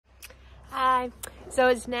Hi. So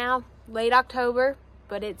it's now late October,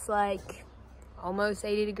 but it's like almost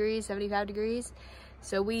 80 degrees, 75 degrees.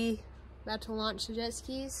 So we about to launch the jet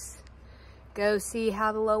skis, go see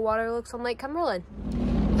how the low water looks on Lake Cumberland.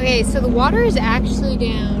 Okay, so the water is actually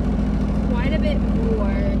down quite a bit more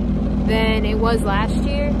than it was last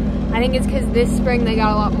year. I think it's because this spring they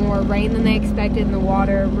got a lot more rain than they expected and the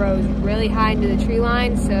water rose really high into the tree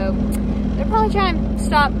line. So they're probably trying to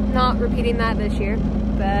stop not repeating that this year.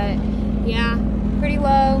 But yeah, pretty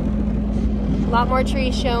low, a lot more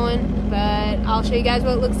trees showing, but I'll show you guys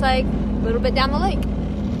what it looks like a little bit down the lake.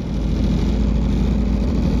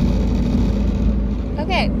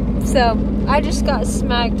 Okay, so I just got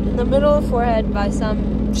smacked in the middle of the forehead by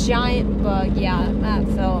some giant bug. Yeah, that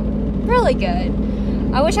felt really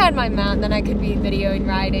good. I wish I had my mount, then I could be videoing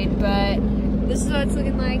riding, but this is what it's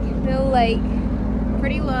looking like. Middle lake,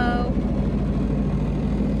 pretty low.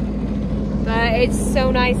 But it's so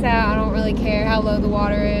nice out, I don't really care how low the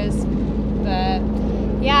water is. But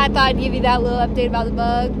yeah, I thought I'd give you that little update about the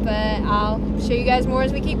bug, but I'll show you guys more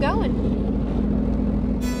as we keep going.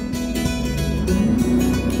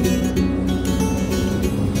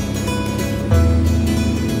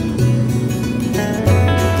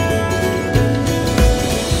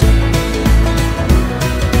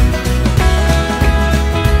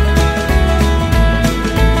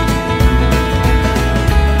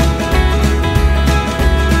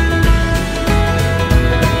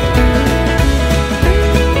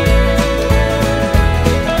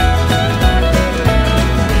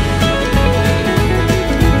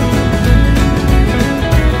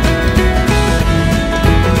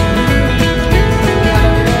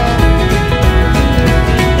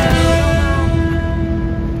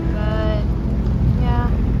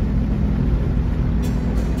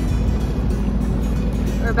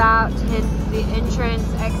 About to hit the entrance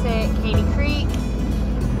exit, Caney Creek,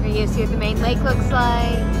 where you see what the main lake looks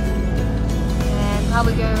like, and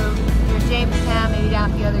probably go near Jamestown, maybe down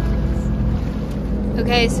a few other creeks.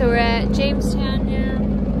 Okay, so we're at Jamestown now,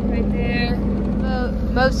 right there.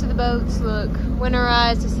 Most of the boats look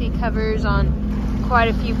winterized. I see covers on quite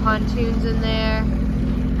a few pontoons in there.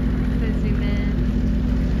 Zoom in.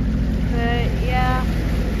 But yeah,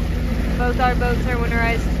 both our boats are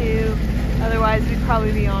winterized too. Otherwise, we'd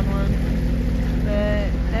probably be on one. But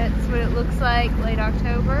that's what it looks like late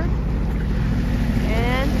October.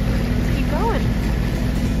 And let's keep going.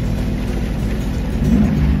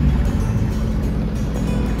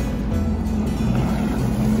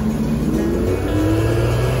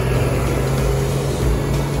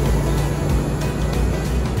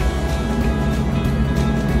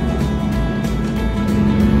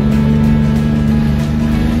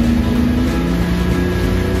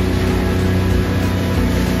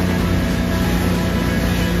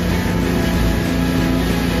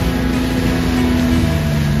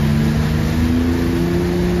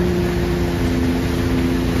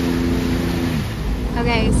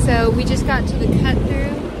 Okay, so we just got to the cut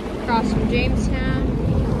through across from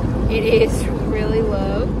Jamestown. It is really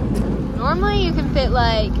low. Normally you can fit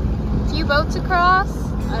like a few boats across.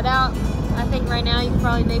 I think right now you can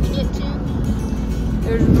probably maybe get two.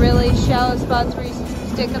 There's really shallow spots where you see some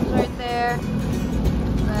stick-ups right there.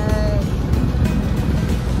 But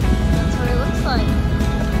that's what it looks like.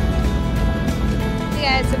 Okay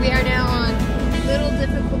guys, so we are now on Little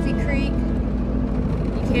Difficulty Creek.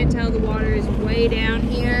 Can't tell the water is way down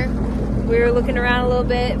here. We were looking around a little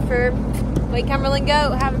bit for Lake Cumberland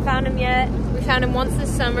goat. Haven't found him yet. We found him once this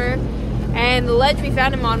summer, and the ledge we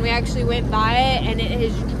found him on, we actually went by it and it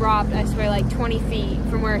has dropped, I swear, like 20 feet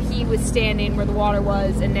from where he was standing, where the water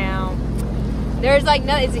was, and now there's like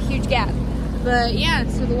no, it's a huge gap. But yeah,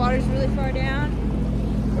 so the water's really far down.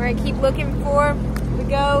 We're gonna keep looking for the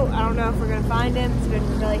goat. I don't know if we're gonna find him. It's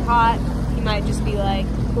been really hot. He might just be like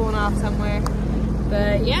cooling off somewhere.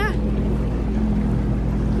 But yeah.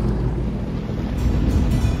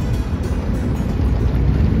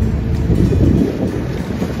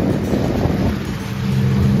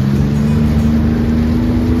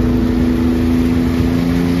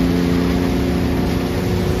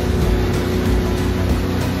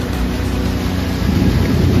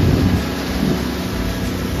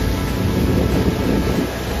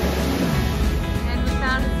 And we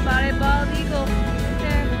found a spotted bald eagle right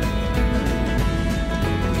there.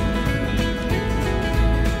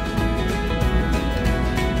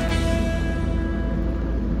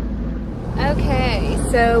 Okay,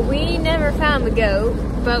 so we never found the goat,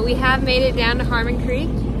 but we have made it down to Harmon Creek.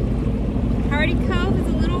 Hardy Cove is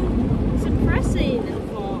a little suppressing in the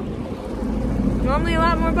fall. Normally a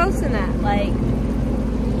lot more boats than that, like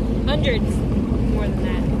hundreds more than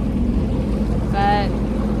that. But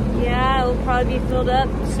yeah, probably be filled up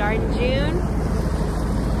starting June.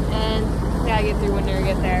 And gotta get through winter to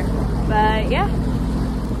get there. But yeah.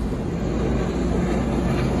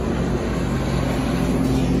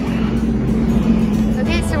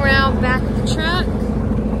 Okay, so we're now back at the truck.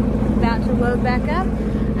 About to load back up.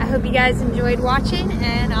 I hope you guys enjoyed watching,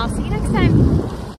 and I'll see you next time.